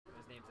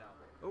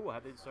Oh,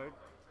 have they started?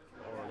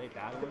 Oh, are they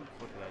battling?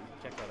 Look at that. You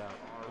check that out.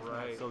 All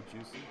right. So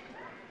juicy.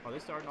 Are they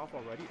starting off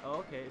already?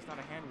 Oh, okay. It's not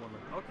a hand warmer.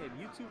 Okay,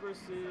 Mewtwo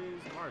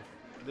versus Marth.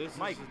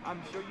 Mike,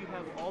 I'm sure you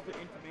have all the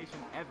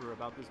information ever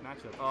about this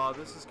matchup.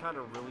 This is kind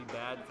of really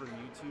bad for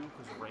Mewtwo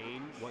because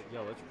range. What?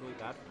 Yo, it's really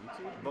bad for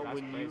Mewtwo.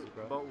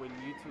 But when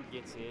Mewtwo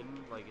gets in,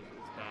 like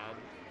it's bad.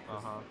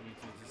 Mewtwo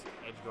just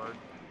edge guard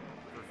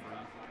for free.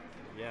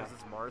 Yeah. Because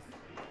it's Marth.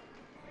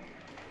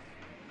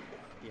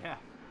 Yeah.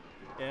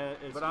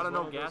 But I don't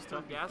know.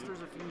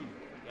 Gaster's a fiend.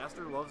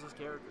 Gaster loves his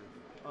character.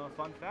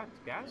 Fun fact: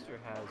 Gaster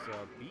has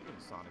beaten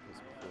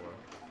Sonicist before.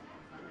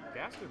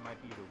 Gaster might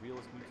be the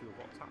realest Mewtwo of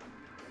all time.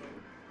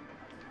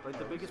 Like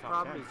the biggest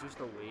problem is just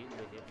the weight and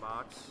the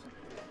hitbox.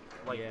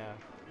 Like,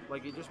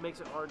 like it just makes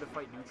it hard to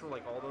fight neutral.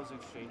 Like all those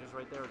exchanges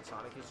right there, and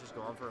Sonic has just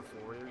gone for a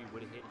forward. He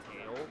would have hit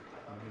Tail,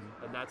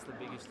 and that's the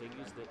biggest thing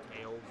is that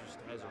Tail just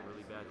has a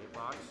really bad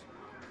hitbox.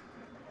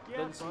 Yeah,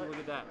 then see, look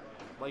at that.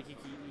 Like he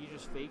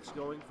just fakes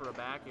going for a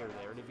back air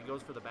there, and if he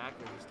goes for the back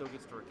air, he still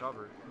gets to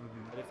recover.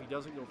 And if he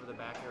doesn't go for the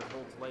back air and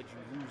holds ledge,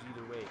 you lose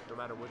either way, no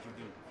matter what you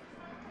do.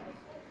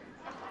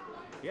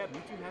 Yeah,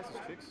 Mewtwo has his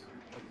tricks.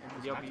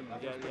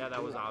 Yeah,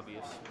 that was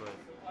obvious, but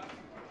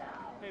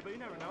hey, but you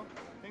never know.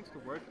 Things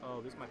could work.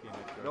 Oh, this might be an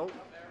extra. Nope,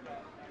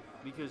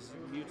 because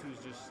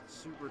Mewtwo's just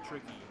super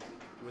tricky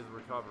with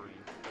recovery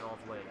and off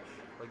ledge.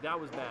 Like that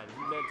was bad.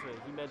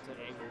 He meant to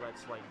angle that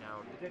slight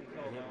down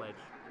and hit ledge.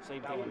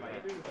 Same thing with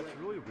that. That's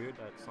really weird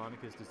that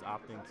Sonicist is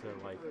opting to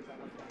like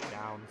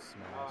down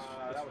smash.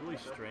 It's really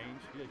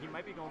strange. He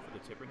might be going for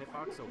the tipper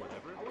hitbox or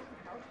whatever,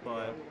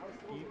 but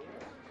he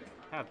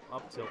have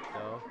up tilt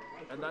though.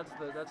 And that's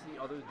the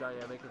other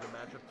dynamic of the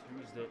matchup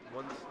too, is that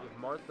if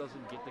Marth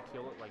doesn't get the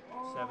kill at like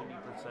 70%,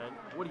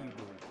 what are you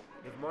doing?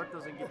 If Marth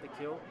doesn't get the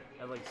kill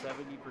at like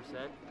 70%,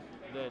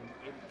 then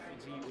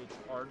it's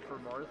hard for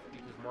Marth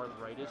because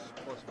Marthritis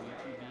plus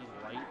Mewtwo being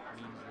light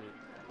means that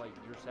like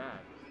you're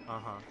sad.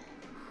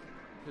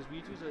 Because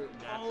Mewtwo's a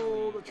naturally...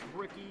 Oh, the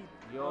tricky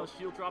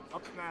shield drop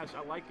up smash.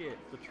 I like it.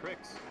 The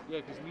tricks. Yeah,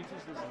 because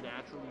Mewtwo's this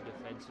naturally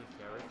defensive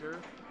character,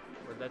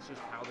 but that's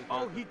just how the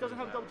Oh, he doesn't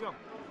have a double jump.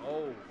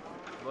 Oh,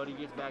 but he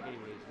gets back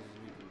anyways because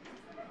he's Mewtwo.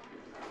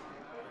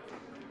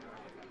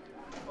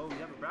 Oh, we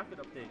have a bracket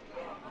update.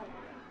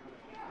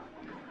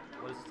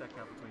 What is the set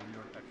count between you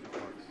and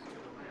Extra Fox?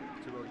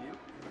 2OU?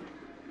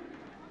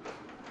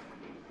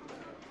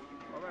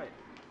 Alright.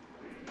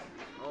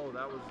 Oh,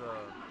 that was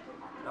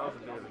a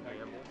bit of a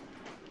gamble.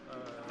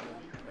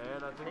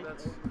 And I think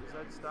is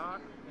that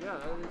stock? Yeah,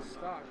 that is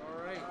stock.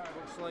 Alright.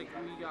 Looks like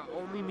we got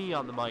only me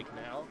on the mic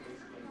now.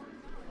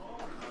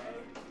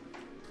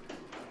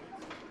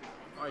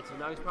 Alright, so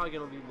now he's probably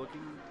gonna be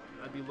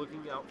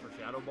looking out for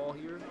Shadow Ball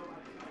here.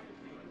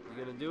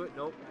 You gonna do it?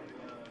 Nope.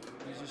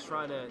 He's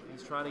trying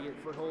to get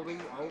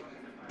footholding. Oh.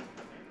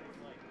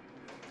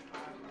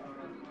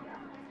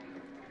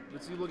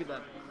 Let's see, look at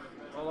that.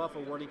 All off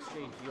of one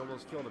exchange, he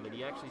almost killed him, and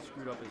he actually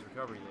screwed up his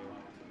recovery there.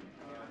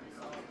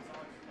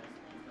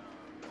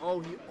 Oh,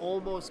 he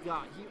almost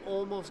got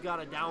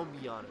a down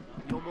B on it.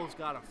 He almost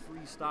got a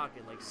free stock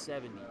at like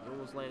 70. He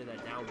almost landed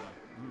that down B.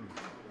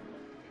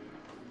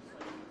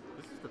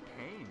 This is the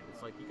pain.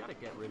 It's like you gotta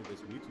get rid of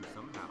this Mewtwo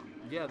somehow.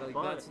 Yeah,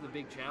 that's the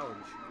big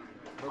challenge.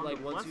 But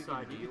like once you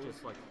can you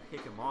just like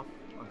pick him off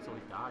until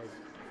he dies.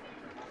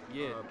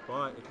 Yeah.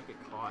 But if you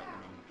get caught, I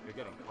mean, you're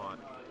getting caught.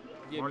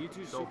 Yeah,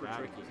 Mewtwo's so super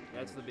tricky.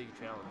 That's the big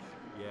challenge.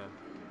 Yeah.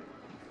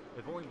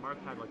 If only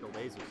Marth had like a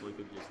laser so he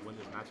could just win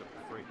this matchup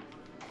for free.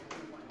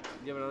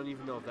 Yeah, but I don't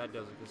even know if that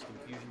does it because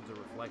confusion's a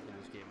reflect in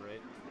this game,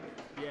 right?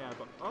 Yeah,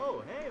 but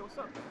oh, hey, what's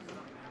up?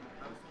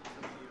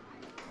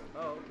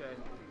 Oh, okay.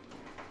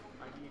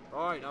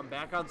 All right, I'm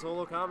back on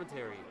solo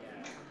commentary.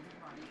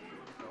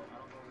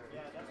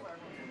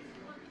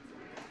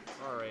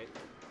 All right.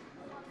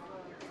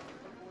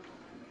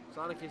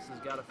 Sonicist has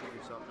got to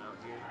figure something out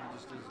here. He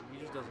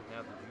just doesn't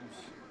have the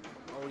juice.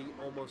 Oh, and he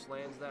almost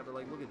lands that, but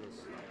like, look at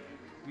this.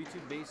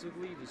 Mewtwo,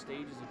 basically, the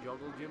stage is a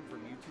jungle gym for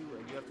Mewtwo,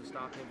 and you have to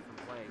stop him from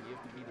playing. You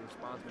have to be the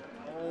responsible.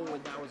 Oh,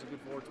 and that was a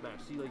good forward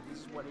smash. See, like, this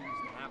is what needs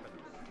to happen.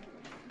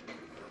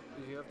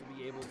 Because you have to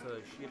be able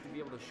to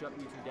shut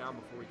Mewtwo down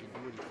before he can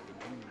do anything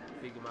and do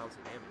big amounts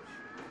of damage.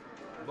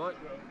 But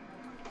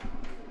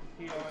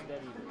he takes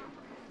that either.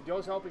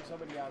 Joe's helping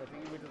somebody out. I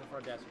think he went to the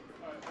front desk.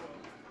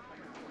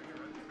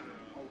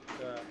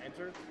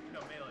 Enter? No,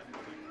 melee.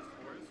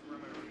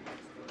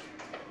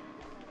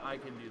 I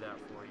can do that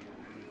for you.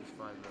 Let me just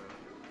find the...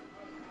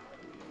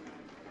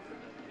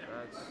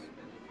 That's...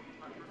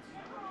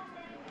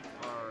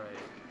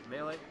 Alright.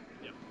 Melee?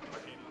 Yep.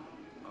 Arcadian.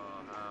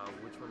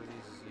 Which one of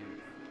these is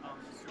you?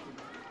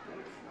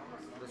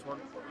 This one?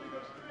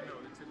 No,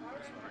 it's in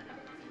this one right here.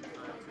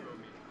 2-0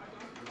 me.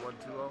 You want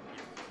 2-0?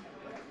 Yes.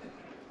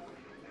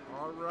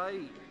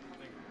 Alright.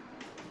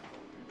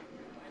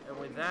 And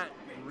with that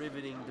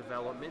riveting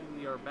development,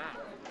 we are back.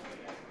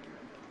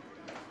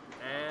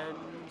 And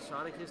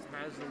Sonicist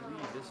has the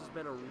lead. This has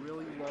been a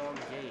really long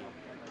game.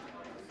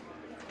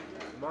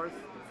 Marth,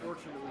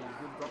 fortunately, is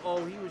good.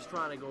 Oh, he was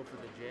trying to go for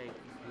the jank.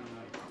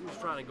 He was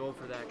trying to go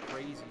for that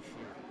crazy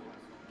shit.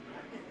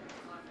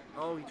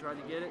 Oh, he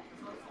tried to get it.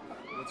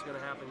 What's going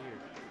to happen here?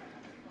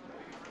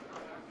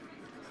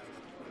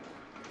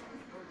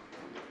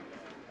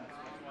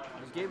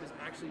 This game is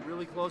actually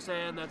really close,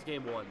 and that's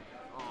game 1.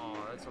 Oh,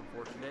 that's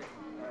unfortunate.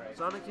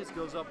 Sonicist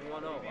goes up 1-0.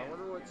 I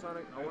wonder what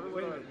Sonic. I wonder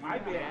what you would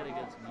ban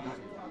against music.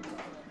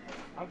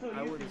 I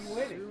would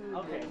assume.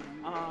 Okay.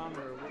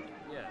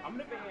 Yeah. I'm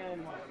gonna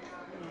ban.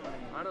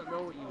 I don't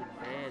know what you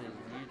would ban as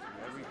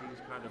Mewtwo. Everything is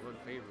kind of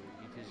unfavorable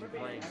because you're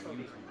playing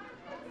Mewtwo.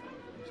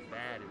 Who's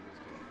bad in this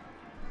game.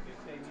 You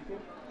say Mewtwo?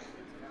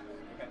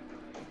 Okay.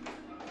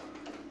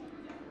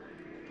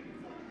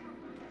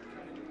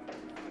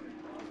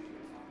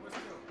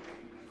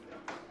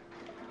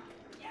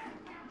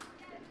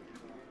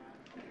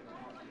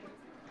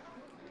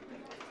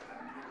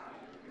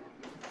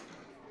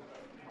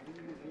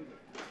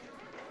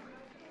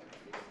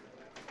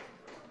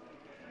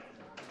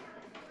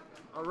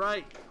 All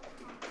right.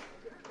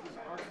 Is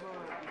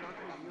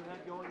Arcadian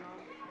Gearhead going on?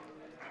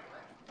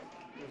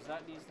 Because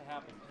that needs to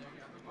happen.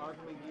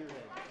 Arcadian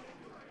Gearhead.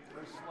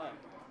 Or Sled.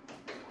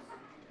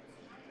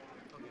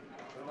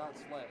 Or not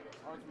Sled.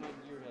 Arcadian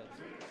Gearhead.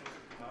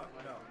 No,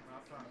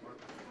 not trying to work.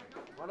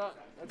 Why not?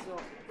 That's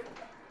all.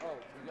 Oh,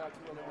 we got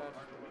 2 other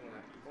matches.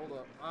 Hold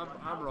up.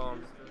 I'm wrong.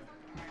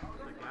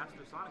 The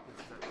Gaster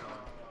Sonicist set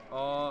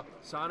going.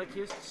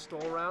 Sonicist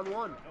stole round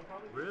 1.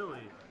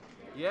 Really?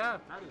 Yeah.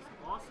 That is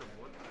awesome.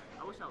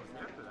 I wish I was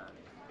there for that.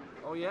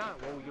 Oh yeah.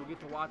 Well, you'll get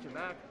to watch it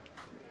back.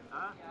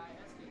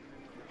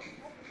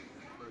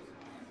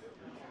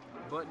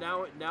 But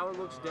now it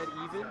looks dead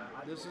even.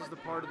 This is the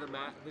part of the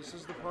match. This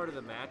is the part of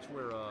the match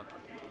where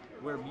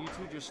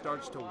Mewtwo just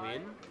starts to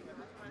win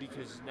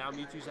because now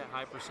Mewtwo's at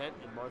high percent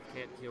and Marth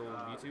can't kill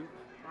Mewtwo.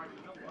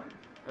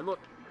 And look,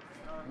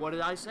 what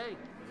did I say?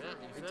 Yeah,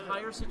 The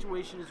entire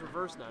situation is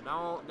reversed now.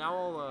 Now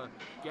all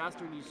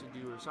Gaster needs to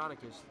do, or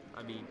Sonicist,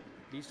 I mean,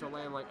 needs to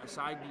land like a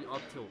side B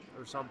up tilt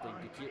or something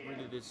to get rid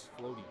of this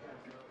floaty.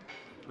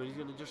 But he's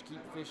gonna just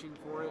keep fishing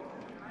for it.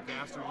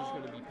 Gaster just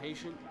gonna be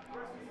patient.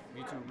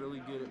 Mewtwo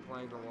really good at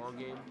playing the long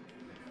game.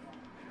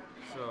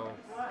 So,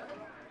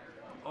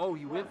 oh,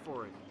 he went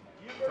for it.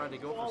 Tried to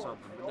go for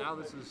something, but now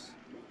this is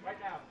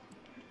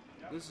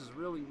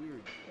really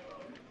weird.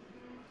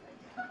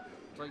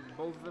 It's like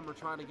both of them are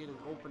trying to get an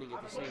opening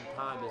at the same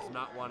time as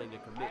not wanting to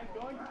commit.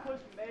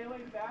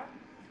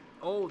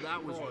 Oh,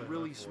 that was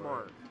really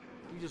smart.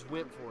 He just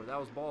went for it. That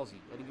was ballsy.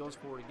 And he goes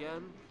for it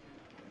again.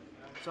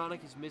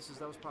 Sonicist misses.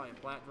 That was probably a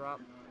flat drop.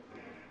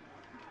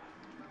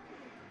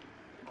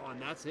 Oh,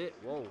 and that's it.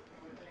 Whoa.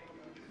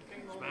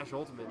 Smash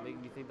Ultimate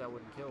making me think that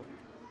wouldn't kill.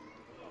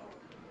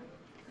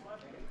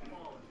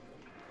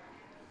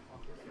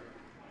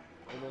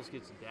 Almost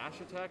gets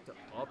dash attack to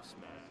up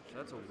smash.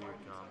 That's a weird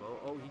combo.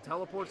 Oh, he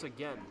teleports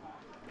again.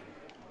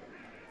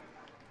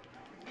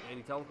 And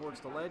he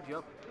teleports to ledge.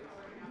 Yep.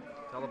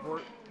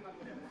 Teleport.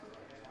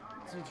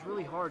 See, it's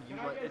really hard.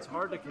 It's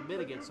hard to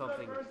commit against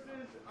something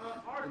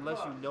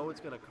unless you know it's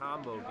gonna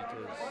combo,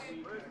 because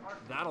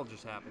that'll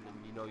just happen,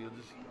 and you know you'll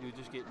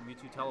just get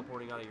Mewtwo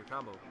teleporting out of your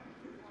combo.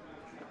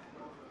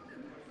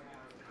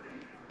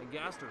 And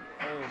Gaster,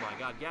 oh my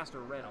God, Gaster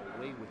ran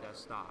away with that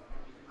stop.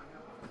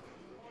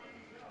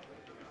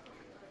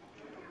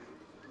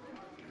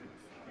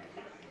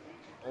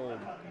 Oh,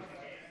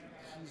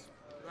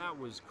 that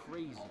was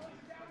crazy.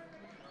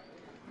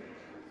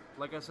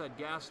 Like I said,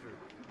 Gaster.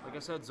 Like I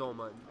said,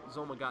 Zoma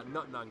got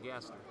nothing on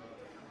Gaster.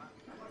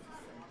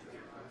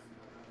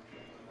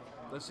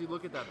 Let's see,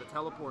 look at that, the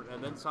teleport,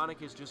 and then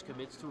Sonicist just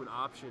commits to an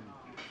option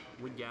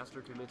when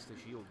Gaster commits to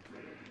shield.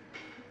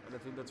 And I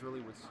think that's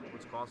really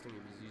what's costing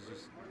him, is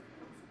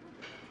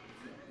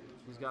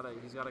he's gotta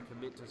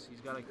commit to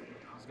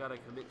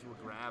a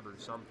grab or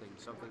something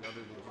other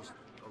than just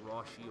a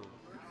raw shield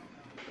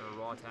or a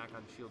raw attack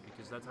on shield,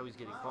 because that's how he's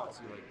getting caught.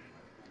 See, like,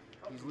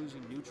 he's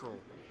losing neutral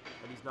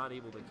and he's not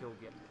able to kill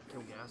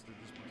Gaster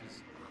just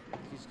because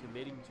he's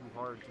committing too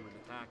hard to an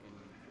attack, and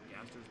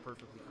Gaster's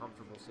perfectly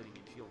comfortable sitting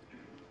in shield.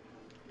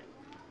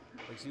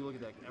 Like, see, look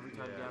at that. Every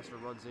time Gaster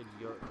runs in,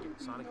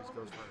 Sonicist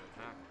goes for an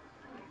attack.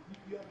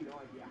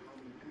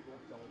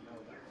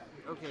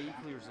 Okay, he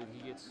clears it.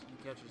 He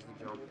catches the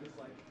jump.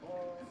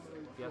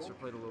 Gaster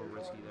played a little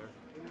risky there.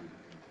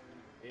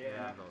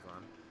 Yeah.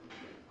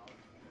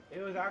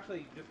 It was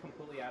actually just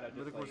completely out of.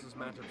 But of course, this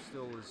matchup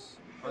still is.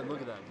 Oh,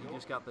 look at that! He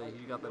just got the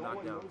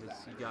knockdown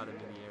because he got him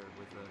in the air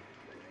with the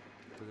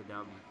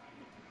down B.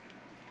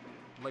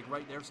 Like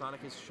right there,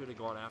 Sonicist should have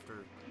gone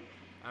after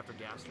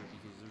Gaster,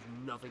 because there's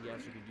nothing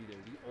Gaster can do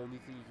there. The only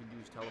thing he can do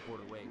is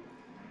teleport away,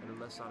 and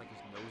unless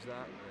Sonicist knows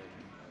that, then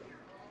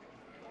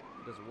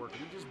it doesn't work.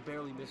 And he just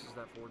barely misses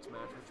that forward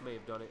smash, which may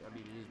have done it. I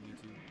mean, it is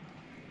Mewtwo.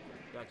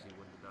 He actually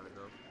wouldn't have done it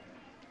though.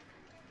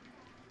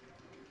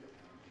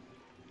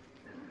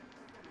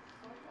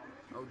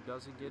 Oh,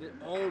 doesn't get it.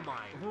 Oh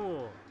my!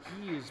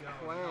 He is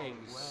playing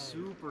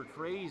super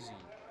crazy.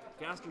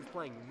 Gaster's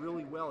playing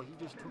really well. He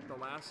just took the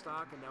last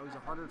stock, and now he's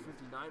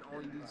 159. All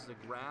he needs is a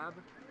grab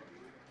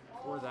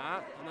or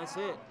that, and that's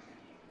it.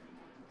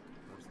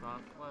 No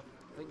stock left.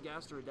 I think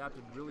Gaster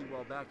adapted really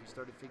well back. He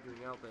started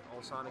figuring out that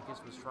all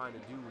Sonicist was trying to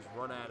do was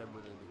run at him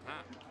with an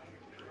attack.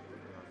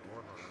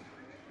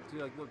 See,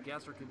 like, look,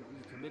 Gaster he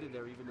committed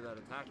there even to that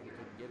attack and he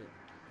couldn't get it.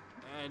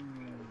 And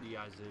the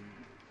eyes in.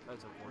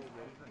 That's unfortunate.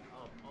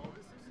 Oh,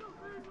 this is so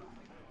crazy.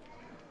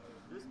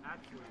 This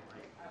actually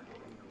might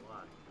mean a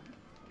lot.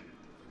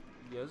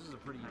 Yeah, this is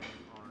a pretty...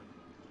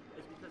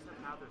 It's because of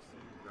how they're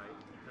seeded, right?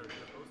 Because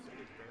the post seed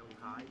is fairly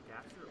high.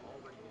 Gaster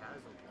already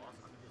has a loss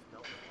under his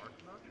belt with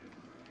Arcma,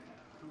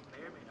 who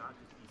may or may not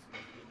just be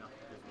sneaky enough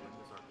to just win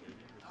this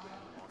Arcadian, which would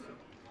be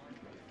awesome.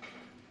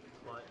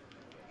 But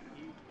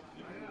he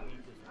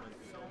just went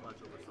so much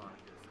over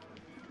Sonicist.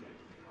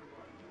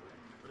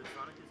 But if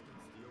Sonicist can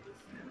steal this,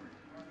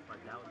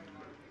 like that would be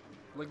great.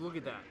 Like, look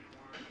at that.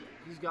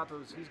 He's got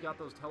those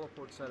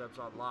teleport setups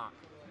on lock.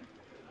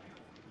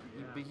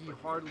 But he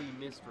hardly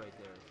missed right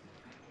there.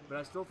 But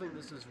I still think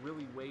this is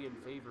really way in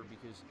favor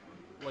because,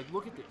 like,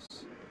 look at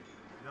this.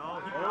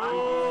 No, he got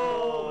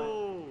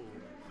it.